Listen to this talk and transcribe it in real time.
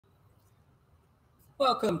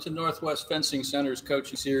Welcome to Northwest Fencing Center's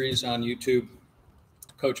coaching series on YouTube.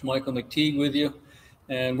 Coach Michael McTigue with you,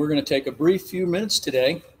 and we're going to take a brief few minutes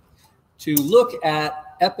today to look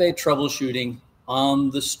at Epee troubleshooting on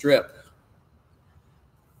the strip.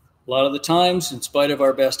 A lot of the times, in spite of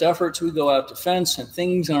our best efforts, we go out to fence and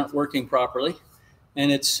things aren't working properly,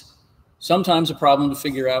 and it's sometimes a problem to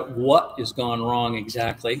figure out what has gone wrong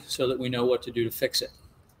exactly so that we know what to do to fix it.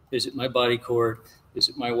 Is it my body cord? Is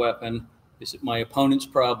it my weapon? Is it my opponent's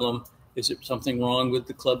problem? Is it something wrong with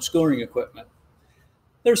the club scoring equipment?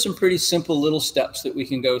 There's some pretty simple little steps that we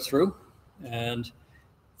can go through and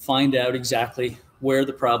find out exactly where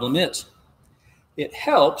the problem is. It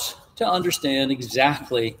helps to understand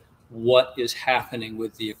exactly what is happening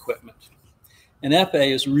with the equipment. An epee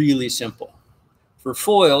is really simple. For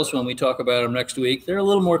foils, when we talk about them next week, they're a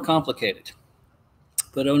little more complicated.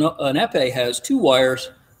 But an epee has two wires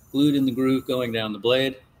glued in the groove going down the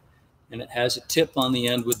blade, and it has a tip on the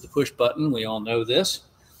end with the push button. We all know this.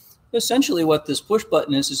 Essentially what this push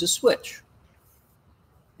button is a switch.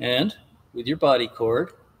 And with your body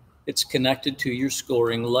cord, it's connected to your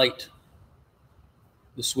scoring light.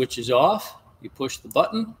 The switch is off, you push the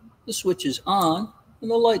button, the switch is on,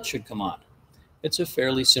 and the light should come on. It's a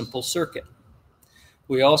fairly simple circuit.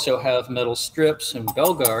 We also have metal strips and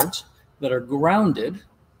bell guards that are grounded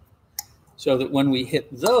so that when we hit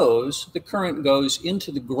those, the current goes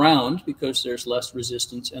into the ground because there's less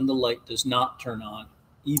resistance and the light does not turn on,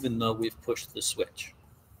 even though we've pushed the switch.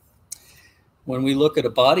 When we look at a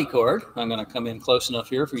body cord, I'm going to come in close enough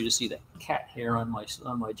here for you to see that cat hair on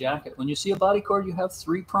my jacket. When you see a body cord, you have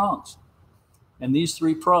three prongs. And these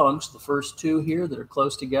three prongs, the first two here that are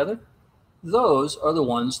close together, those are the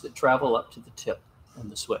ones that travel up to the tip and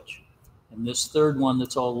the switch. And this third one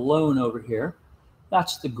that's all alone over here,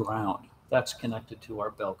 that's the ground. That's connected to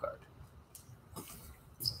our bell guard.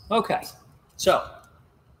 Okay, so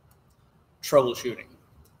troubleshooting.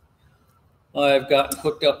 I've gotten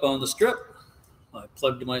hooked up on the strip. I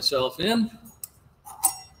plugged myself in.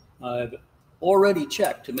 I've already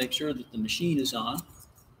checked to make sure that the machine is on.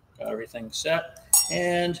 Got everything set.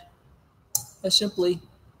 And I simply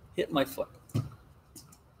hit my foot.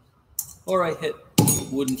 Or I hit the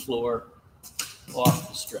wooden floor off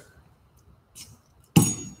the strip.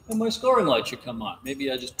 And my scoring light should come on.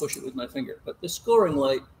 Maybe I just push it with my finger, but the scoring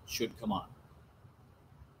light should come on.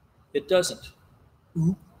 It doesn't.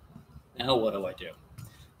 Now what do I do?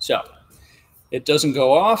 So it doesn't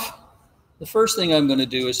go off. The first thing I'm going to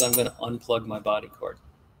do is I'm going to unplug my body cord.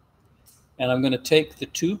 And I'm going to take the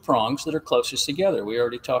two prongs that are closest together. We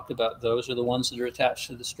already talked about those are the ones that are attached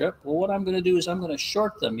to the strip. Well, what I'm going to do is I'm going to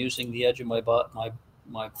short them using the edge of my bell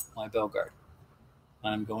guard.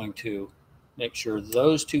 I'm going to make sure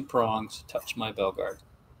those two prongs touch my bell guard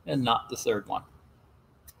and not the third one.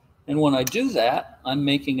 And when I do that, I'm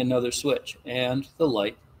making another switch and the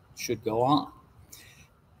light should go on.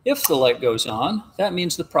 If the light goes on, that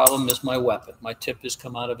means the problem is my weapon. My tip has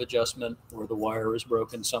come out of adjustment, or the wire is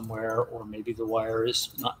broken somewhere, or maybe the wire is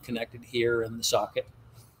not connected here in the socket.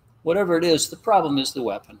 Whatever it is, the problem is the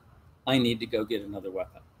weapon. I need to go get another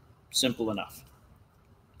weapon. Simple enough.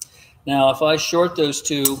 Now, if I short those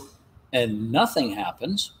two and nothing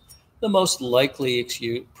happens, the most likely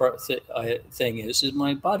thing is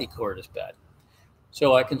my body cord is bad.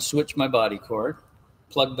 So I can switch my body cord,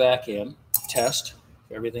 plug back in, test.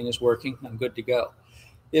 If everything is working, I'm good to go.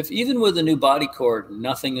 If even with a new body cord,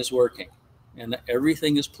 nothing is working and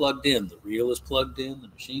everything is plugged in, the reel is plugged in, the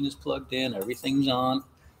machine is plugged in, everything's on,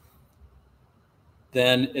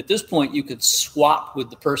 then at this point you could swap with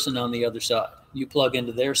the person on the other side. You plug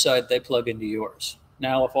into their side, they plug into yours.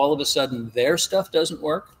 Now, if all of a sudden their stuff doesn't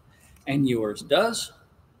work and yours does,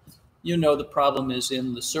 you know the problem is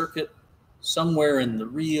in the circuit, somewhere in the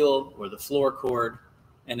reel or the floor cord,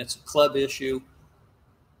 and it's a club issue.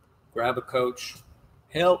 Grab a coach.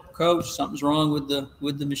 Help, coach, something's wrong with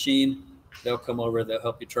the machine. They'll come over, they'll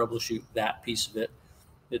help you troubleshoot that piece of it.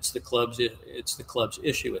 It's the club's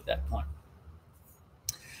issue at that point.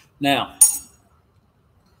 Now,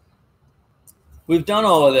 we've done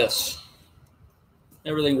all of this.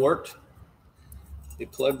 Everything worked. We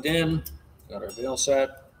plugged in, got our veil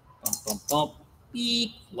set, bump, bump, bump,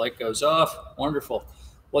 beep, light goes off. Wonderful.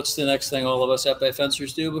 What's the next thing all of us epee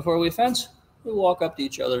fencers do before we fence? We walk up to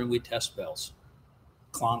each other and we test bells.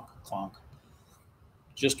 Clonk, clonk.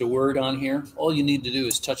 Just a word on here. All you need to do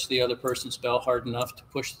is touch the other person's bell hard enough to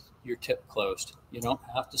push your tip closed. You don't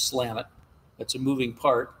have to slam it. It's a moving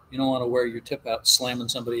part. You don't want to wear your tip out slamming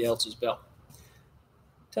somebody else's bell.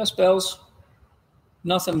 Test bells.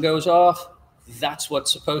 Nothing goes off. That's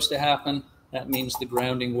what's supposed to happen. That means the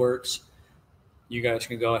grounding works. You guys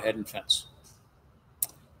can go ahead and fence.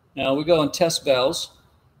 Now we go and test bells,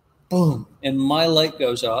 boom, and my light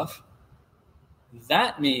goes off.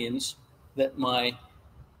 That means that my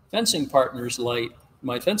fencing partner's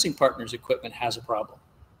equipment has a problem.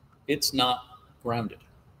 It's not grounded.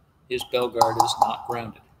 His bell guard is not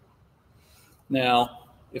grounded. Now,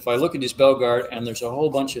 if I look at his bell guard and there's a whole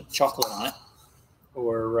bunch of chocolate on it,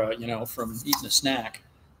 or from eating a snack,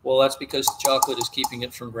 well, that's because the chocolate is keeping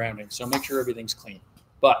it from grounding. So make sure everything's clean.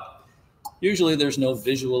 But usually there's no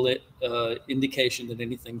visual indication that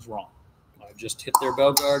anything's wrong. I've just hit their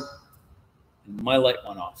bell guard and my light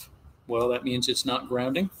went off. Well, that means it's not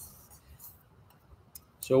grounding.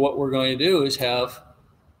 So what we're going to do is have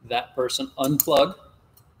that person unplug.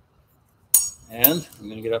 And I'm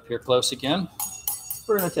going to get up here close again.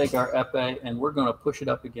 We're going to take our epee and we're going to push it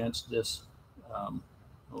up against this.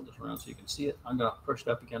 Hold this around so you can see it. I'm going to push it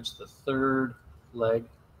up against the third leg,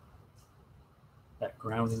 that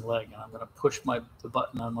grounding leg, and I'm going to push the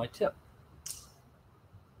button on my tip.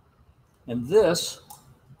 And this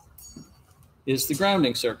is the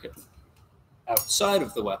grounding circuit outside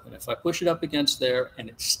of the weapon. If I push it up against there and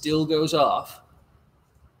it still goes off,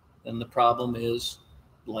 then the problem is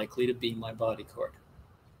likely to be my body cord.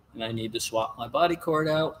 And I need to swap my body cord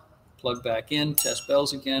out, plug back in, test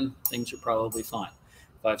bells again, things are probably fine.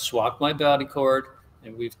 If I've swapped my body cord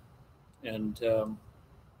and we've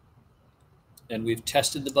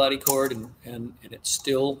tested the body cord and it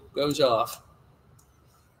still goes off,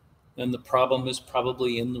 then the problem is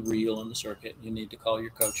probably in the reel in the circuit. You need to call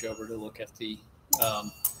your coach over to look at the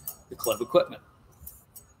club equipment.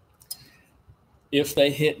 If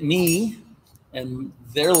they hit me and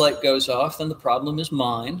their light goes off, then the problem is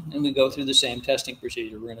mine, and we go through the same testing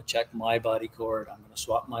procedure. We're going to check my body cord. I'm going to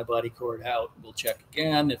swap my body cord out. We'll check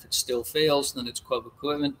again. If it still fails, then it's club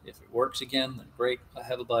equipment. If it works again, then great. I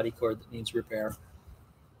have a body cord that needs repair.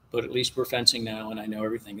 But at least we're fencing now, and I know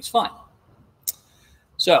everything is fine.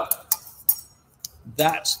 So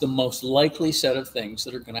that's the most likely set of things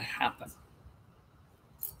that are going to happen.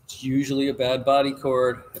 It's usually a bad body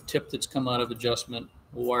cord, a tip that's come out of adjustment,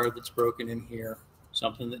 a wire that's broken in here,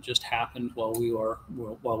 something that just happened while we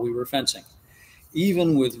were fencing.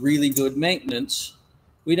 Even with really good maintenance,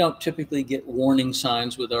 we don't typically get warning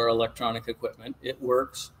signs with our electronic equipment. It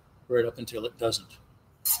works right up until it doesn't.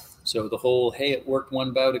 So the whole, hey, it worked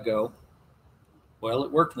one bout ago. Well,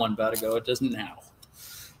 it worked one bout ago. It doesn't now.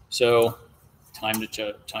 So time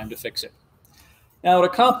to fix it. Now at a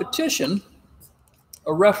competition,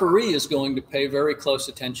 a referee is going to pay very close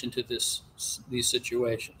attention to these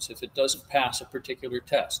situations. If it doesn't pass a particular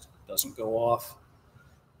test, doesn't go off,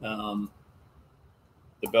 the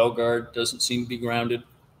bell guard doesn't seem to be grounded,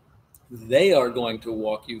 they are going to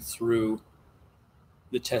walk you through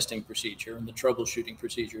the testing procedure and the troubleshooting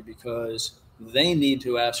procedure, because they need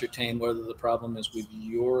to ascertain whether the problem is with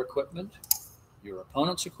your equipment, your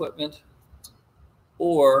opponent's equipment,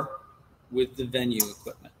 or with the venue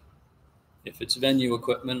equipment. If it's venue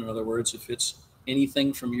equipment, in other words, if it's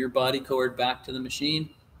anything from your body cord back to the machine,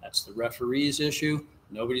 that's the referee's issue.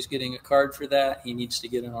 Nobody's getting a card for that. He needs to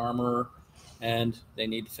get an armorer, and they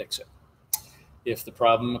need to fix it. If the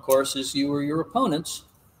problem, of course, is you or your opponent's,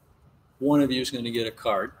 one of you is going to get a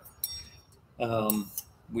card.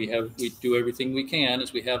 We do everything we can,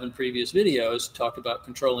 as we have in previous videos, talk about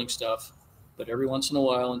controlling stuff, but every once in a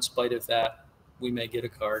while, in spite of that, we may get a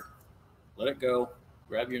card. Let it go.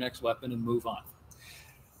 Grab your next weapon and move on.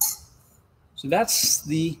 So that's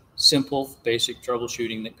the simple, basic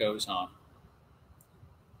troubleshooting that goes on.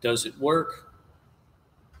 Does it work?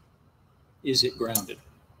 Is it grounded?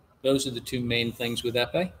 Those are the two main things with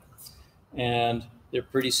epee, and they're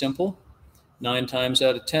pretty simple. 9 times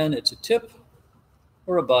out of 10, it's a tip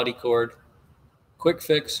or a body cord. Quick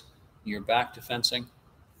fix, you're back to fencing.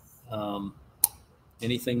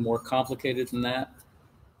 Anything more complicated than that,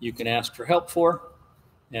 you can ask for help for.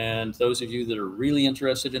 And those of you that are really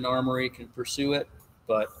interested in Armory can pursue it.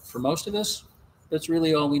 But for most of us, that's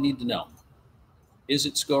really all we need to know. Is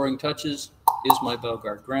it scoring touches? Is my bell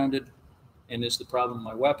guard grounded? And is the problem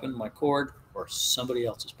my weapon, my cord, or somebody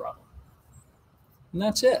else's problem? And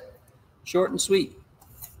that's it. Short and sweet.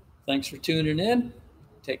 Thanks for tuning in.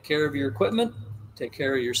 Take care of your equipment. Take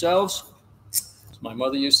care of yourselves. As my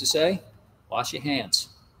mother used to say, wash your hands.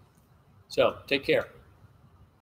 So take care.